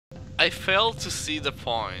I failed to see the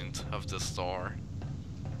point of this door.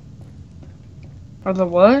 Or the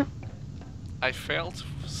what? I failed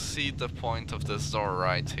to see the point of this door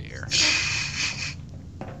right here.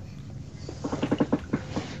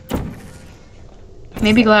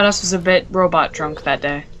 Maybe GLaDOS was a bit robot drunk that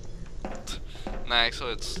day. No,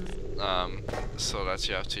 actually it's so that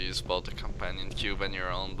you have to use both the companion cube and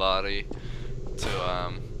your own body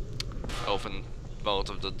to open both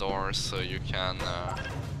of the doors, so you can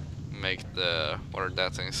make the, what are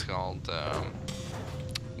that things called,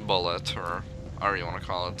 bullet, or however you want to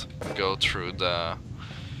call it, go through the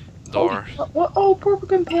door. Oh, poor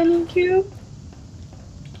companion cube.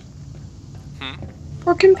 Hmm?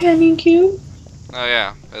 Poor companion cube. Oh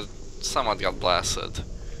yeah, it somewhat got blasted.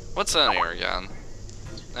 What's in here again?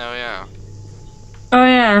 Oh yeah. Oh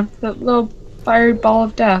yeah, that little fiery ball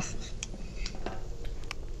of death.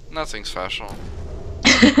 Nothing special.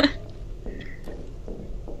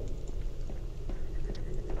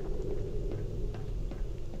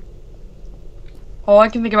 All I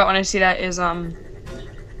can think about when I see that is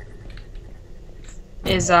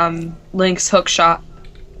Link's hook shot.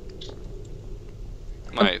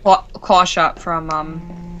 Wait, Claw shot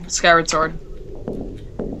from Skyward Sword.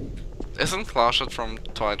 isn't Clawshot from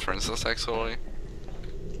Twilight Princess actually?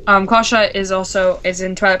 Claw shot is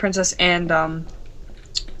in Twilight Princess and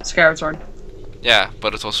Skyward Sword. Yeah,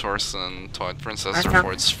 but it was worse than Twilight Princess, I know.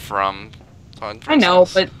 therefore it's from Twilight I Princess. know,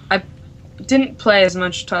 but I didn't play as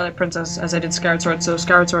much Twilight Princess as I did Skyward Sword, so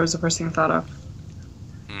Skyward Sword was the first thing I thought of.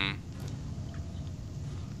 Hmm.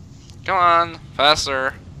 Come on,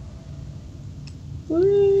 faster.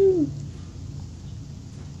 Woo!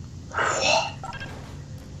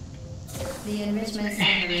 The enrichment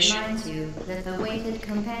center reminds you that the weighted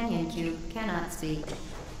companion cube cannot speak.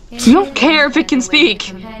 You don't care if it can speak.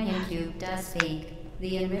 The companion cube does speak.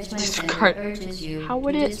 The enrichment center Disregard. urges you How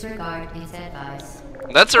would to it- disregard its advice.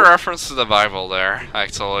 That's a reference to the Bible there,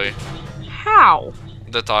 actually. How?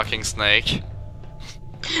 The talking snake.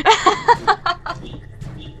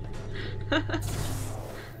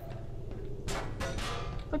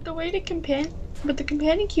 But the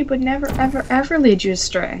companion cube would never, ever lead you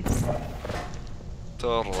astray.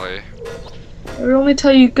 Totally. It would only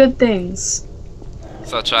tell you good things.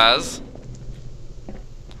 Such as?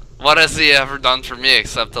 What has he ever done for me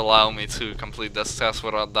except allow me to complete this test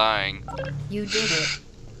without dying? You did it.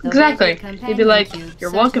 The Exactly. weighted You'd be companion like, cube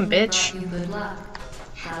 "You're welcome, certainly bitch." brought you good luck.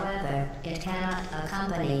 However, it cannot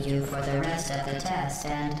accompany you for the rest of the test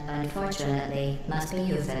and, unfortunately, must be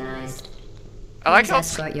euthanized. I like Please how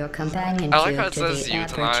escort your companion I like how cube it to says the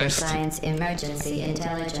Aperture euthanized. Science Emergency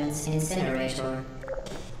Intelligence Incinerator.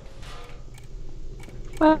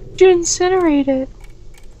 Why would you incinerate it?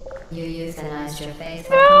 You euthanized your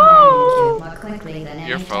faithful companion cube more quickly than any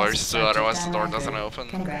You're test forced to, subject otherwise the on door record. doesn't open.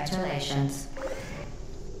 Congratulations.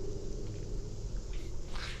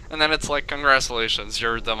 And then it's like, congratulations,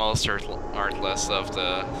 you're the most artless of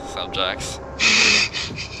the subjects.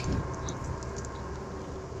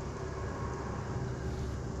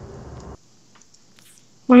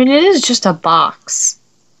 I mean, it is just a box.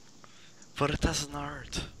 But it has an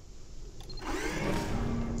art.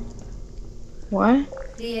 What?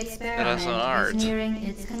 The has experiment an art. is nearing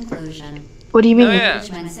its conclusion. What do you mean? Oh, yeah.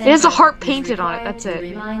 It has a heart painted on it, that's it.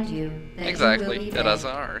 Remind you that Exactly, you will be it has dead,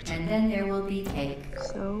 an art. and then there will be cake.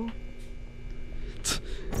 So?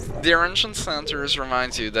 The Ancient Centers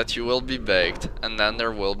reminds you that you will be baked, and then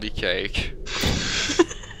there will be cake.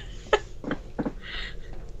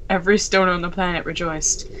 Every stone on the planet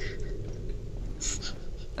rejoiced.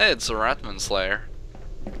 Hey, it's a Ratman Slayer.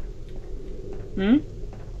 Hmm?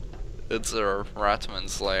 It's a Ratman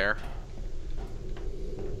Slayer.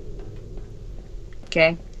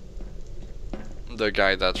 Okay. The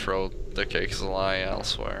guy that wrote The Cake's a Lie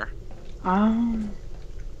elsewhere.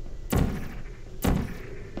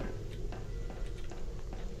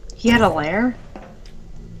 He had a lair?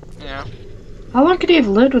 Yeah. How long could he have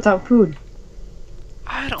lived without food?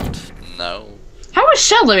 I don't know. How was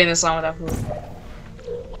Shell living this long without food?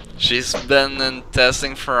 She's been in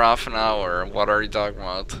testing for half an hour. What are you talking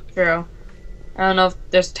about? True. I don't know if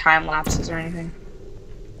there's time lapses or anything.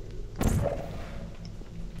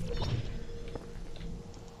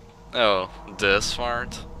 Oh, this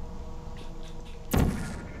fart?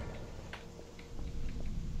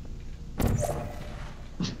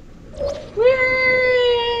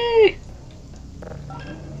 Whee!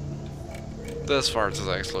 This fart is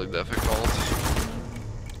actually difficult.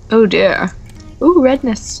 Oh dear. Ooh,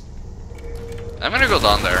 redness. I'm gonna go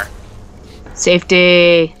down there.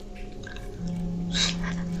 Safety.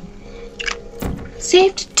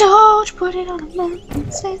 Safety torch, put it on a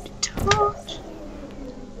mountain. Safety torch.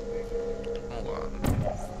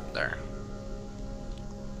 one. There.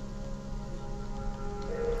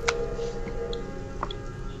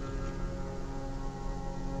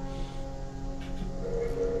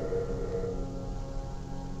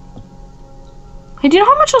 Hey, do you know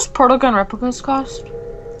how much those portal gun replicas cost?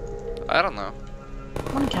 I don't know.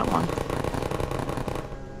 I want to get one.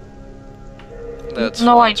 That's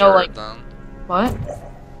No, I one know, third like- done. What?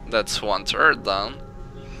 That's 1/3 done.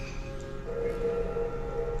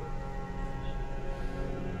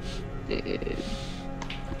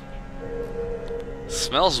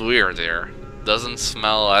 Smells weird here. Doesn't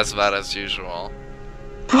smell as bad as usual.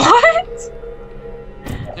 What?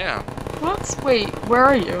 Yeah. What? Wait, where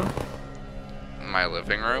are you? My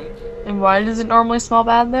living room. And why does it normally smell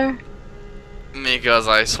bad there? Because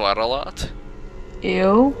I sweat a lot.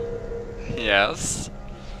 Ew. Yes.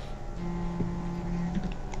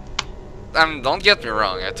 Don't get me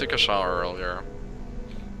wrong, I took a shower earlier.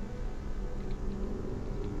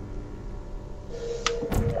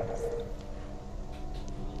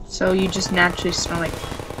 So you just naturally smell like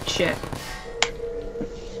shit.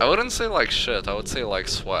 I wouldn't say like shit, I would say like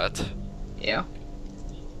sweat. Yeah.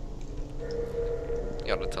 You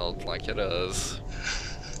gotta tell it like it is.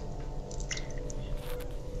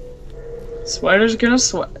 Sweater's gonna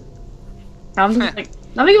sweat. I'm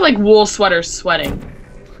thinking like wool sweaters sweating.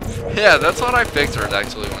 Yeah, that's what I pictured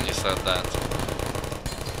actually when you said that.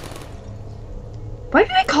 Why do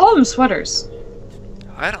they call them sweaters?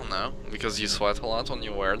 I don't know, because you sweat a lot when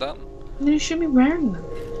you wear them. Then you shouldn't be wearing them.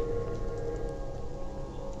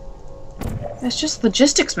 That's just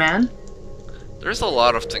logistics, man. There's a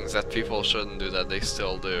lot of things that people shouldn't do that they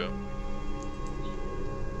still do.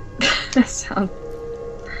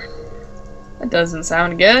 That doesn't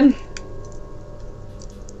sound good.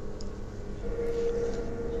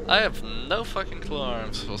 I have no fucking clue how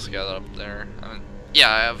I'm supposed to get up there. I mean,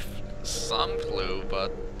 yeah, I have some clue,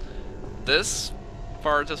 but this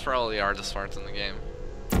part is probably the hardest part in the game.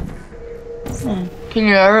 Can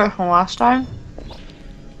you ever it from last time?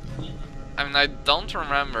 I mean, I don't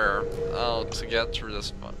remember how to get through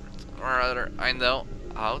this part. Or rather, I know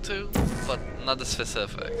how to, but not the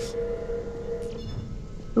specifics.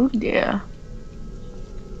 Oh dear.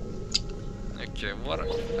 Okay, what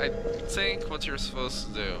I think what you're supposed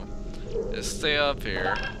to do is stay up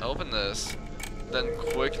here, open this, then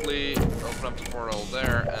quickly open up the portal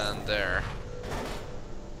there and there.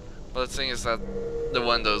 But the thing is that the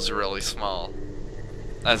window's really small,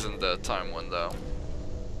 as in the time window.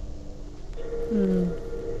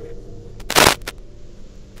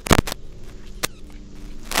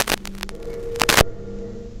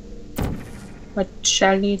 What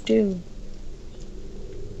shall you do?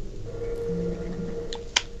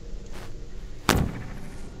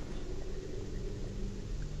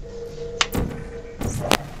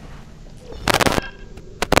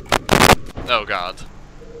 Oh god.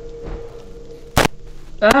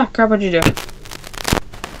 Ah, crap, what'd you do?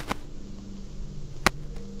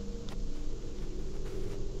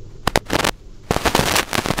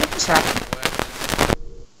 What just happened?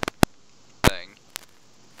 Thing.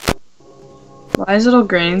 Why is it all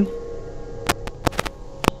green?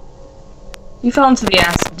 You fell into the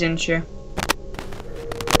acid, didn't you?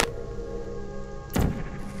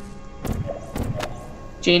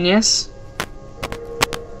 Genius.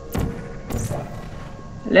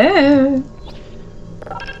 Hello?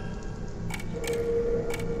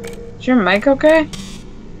 Is your mic okay?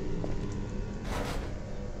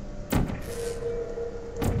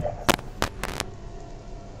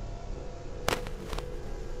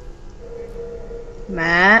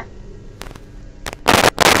 Matt?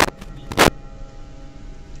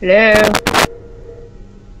 Hello?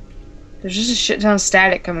 There's just a shit ton of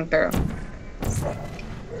static coming through. I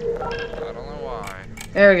don't know why.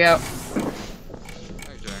 There we go.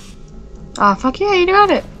 Okay. Ah, fuck yeah, you got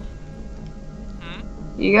it.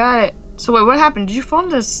 You got it. So wait, what happened? Did you fall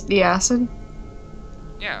into the acid?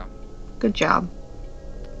 Yeah, Good job.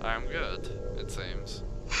 I'm good, it seems.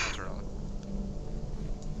 Not really.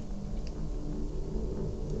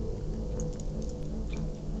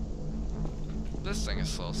 This thing is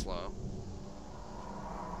so slow.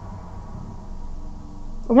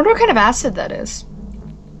 I wonder what kind of acid that is.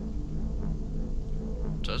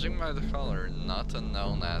 Judging by the color, not a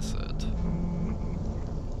known acid.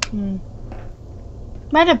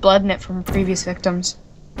 Might have blood in it from previous victims.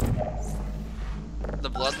 The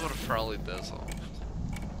blood would have probably dissolved.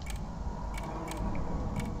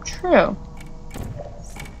 True.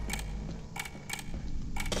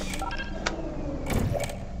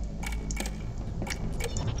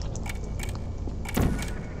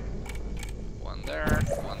 One there,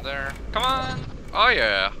 one there. Come on! Oh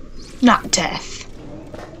yeah! Not death.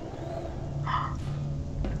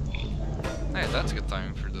 Hey, that's a good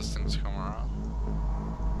time for this thing to come around.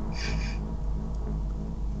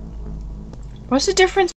 What's the difference